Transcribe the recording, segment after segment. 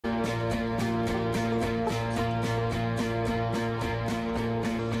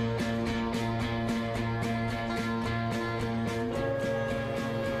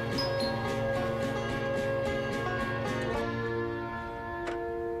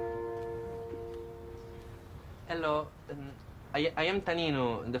Hello, I am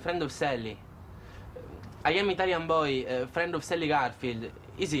Tanino, the friend of Sally. I am Italian boy, friend of Sally Garfield.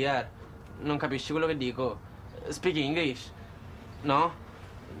 Easy here. Non capisci quello che dico? Speak English? No?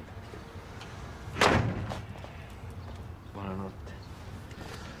 Buonanotte.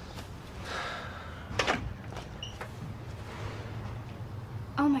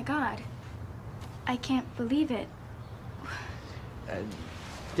 Oh my God. I can't believe it.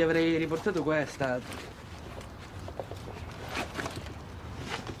 Ti avrei riportato questa.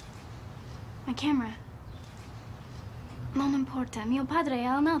 My camera. Non importa, mio padre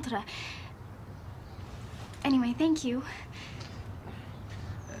ha un'altra. Anyway, thank you.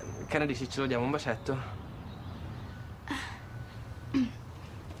 Che ne dici, ce lo diamo un bacetto?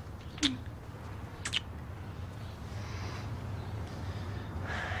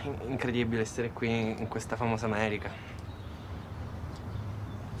 Incredibile essere qui in questa famosa America.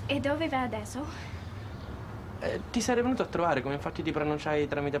 E dove va adesso? Ti sarei venuto a trovare, come infatti ti pronunciai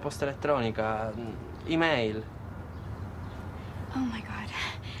tramite posta elettronica, email. Oh my God.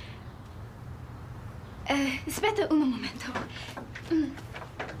 Aspetta un momento.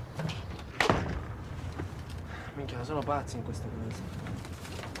 Minchia, sono pazzi in questa casa.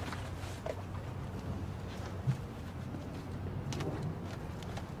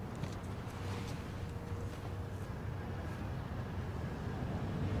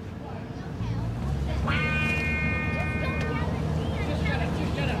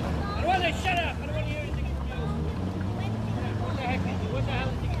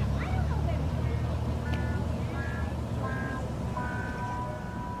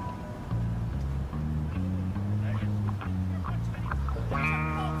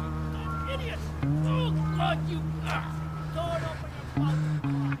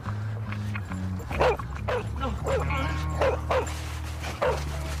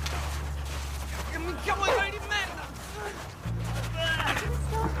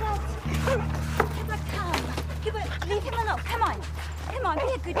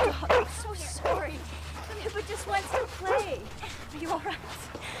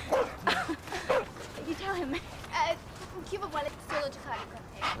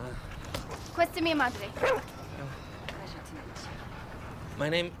 Questa è mia madre. My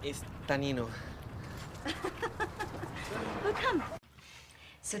name is Tanino. Oh, come.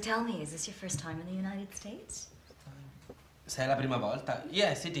 So tell me, is this your first time in the United States? Sei la prima volta?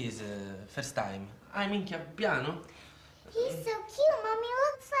 Yes, it is. First time. Ah, minchia, piano? He's so cute, Mommy.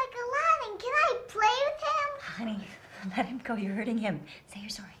 Looks like Aladdin. Can I play with him? Honey, let him go. You're hurting him. Say you're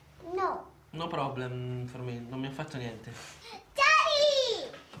sorry. No. No problem for me. Non mi ha fatto niente. Daddy!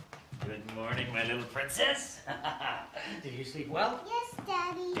 Good morning, my little princess. Did you sleep well? Yes,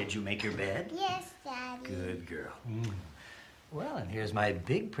 Daddy. Did you make your bed? Yes, Daddy. Good girl. Well, and here's my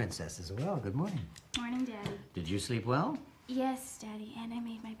big princess as well. Good morning. Morning, Daddy. Did you sleep well? Yes, Daddy, and I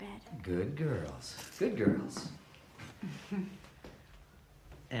made my bed. Good girls. Good girls.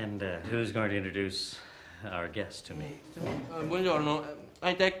 And who's going to introduce our guest to me? Buongiorno.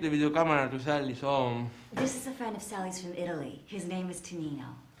 I take the videocamera to Sally, so... This is a friend of Sally's from Italy. His name is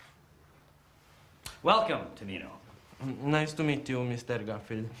Tanino. Welcome, Tanino. Nice to meet you, Mr.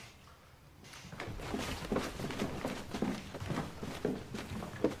 Garfield.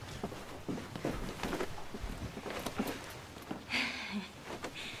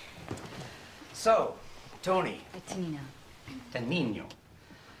 So, Tony. Tanino. Tanino.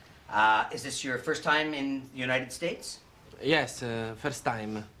 Is this your first time in the United States? Yes, first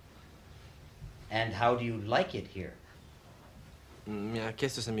time. And how do you like it here? Mi ha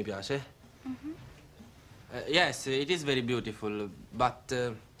chiesto se mi piace. Yes, it is very beautiful, but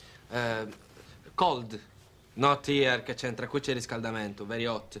cold. Not here, che c'entra, qui c'è riscaldamento, very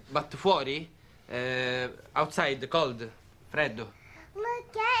hot. But fuori, outside, cold, freddo.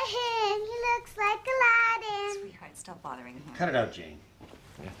 Look at him. He looks like Aladdin. Sweetheart, stop bothering him. Cut it out, Jane.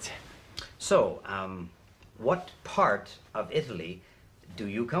 Grazie. So, what part of Italy do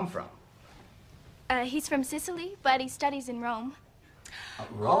you come from? He's from Sicily, but he studies in Rome.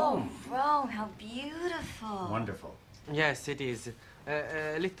 Rome. Oh, Rome, how beautiful. Wonderful. Yes, it is.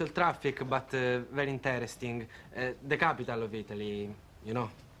 Little traffic, but very interesting. The capital of Italy, you know.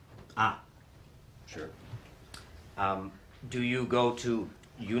 Ah, sure. Do you go to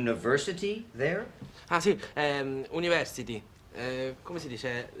university there? Ah, sì, university. Come si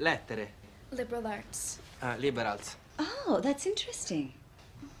dice? Lettere. Liberal arts. Liberals. Oh, that's interesting.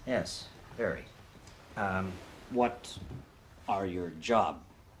 Yes, very. What are your job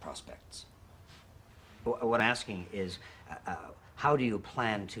prospects? What I'm asking is, how do you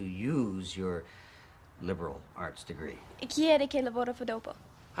plan to use your liberal arts degree? Chi è che lavora for dopo?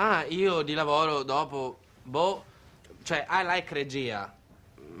 Ah, io di lavoro dopo Boh, cioè, I like regia.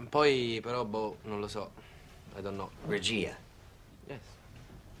 Poi, però, boh, non lo so. I don't know. Regia. Yes,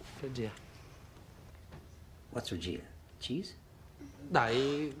 regia. What's regia? Cheese?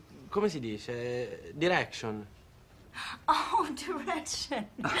 Dai, come si dice? Direction. Oh, direction.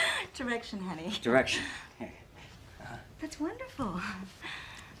 Direction, honey. Direction. That's wonderful.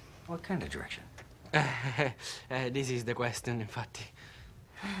 What kind of direction? This is the question, infatti.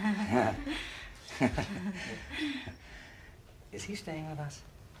 Is he staying with us?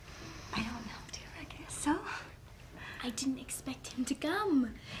 I don't know, dear. I guess so. I didn't expect him to come.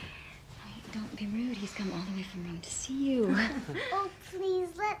 Don't be rude. He's come all the way from Rome to see you. Oh, please,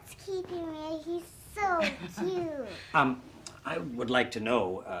 let's keep him here. He's so cute. I would like to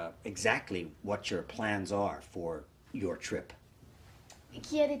know exactly what your plans are for your trip.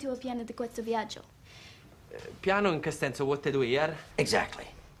 Chi è il tuo piano di questo viaggio? Piano in che senso? What to do here? Exactly.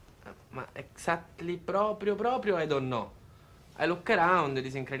 Ma exactly proprio, I don't know. I look around,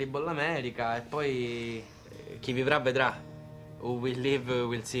 this incredible America, e poi chi vivrà vedrà. Who will live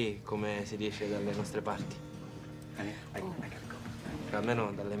will see, come si dice dalle nostre parti. I gotta go.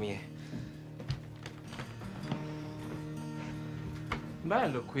 Almeno dalle mie.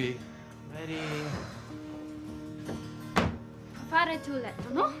 Bello qui. Very... Può fare il tuo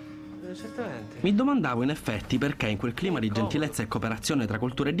letto, no? Certamente. Mi domandavo in effetti perché in quel clima di gentilezza e cooperazione tra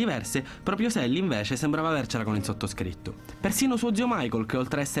culture diverse, proprio Sally invece sembrava avercela con il sottoscritto. Persino suo zio Michael, che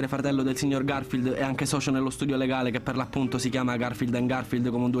oltre a essere fratello del signor Garfield è anche socio nello studio legale che per l'appunto si chiama Garfield and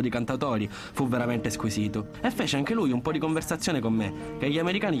Garfield come un duo di cantatori, fu veramente squisito. E fece anche lui un po' di conversazione con me, che agli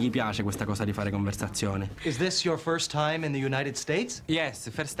americani gli piace questa cosa di fare conversazione. Is this your first time in the United States? Yes,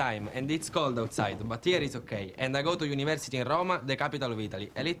 first time, and it's cold outside, but here is okay. And I go to university in Roma, the capital of Italy.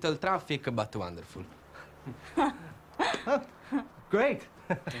 A little traffic, but wonderful. Oh, great.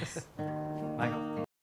 Yes. Michael?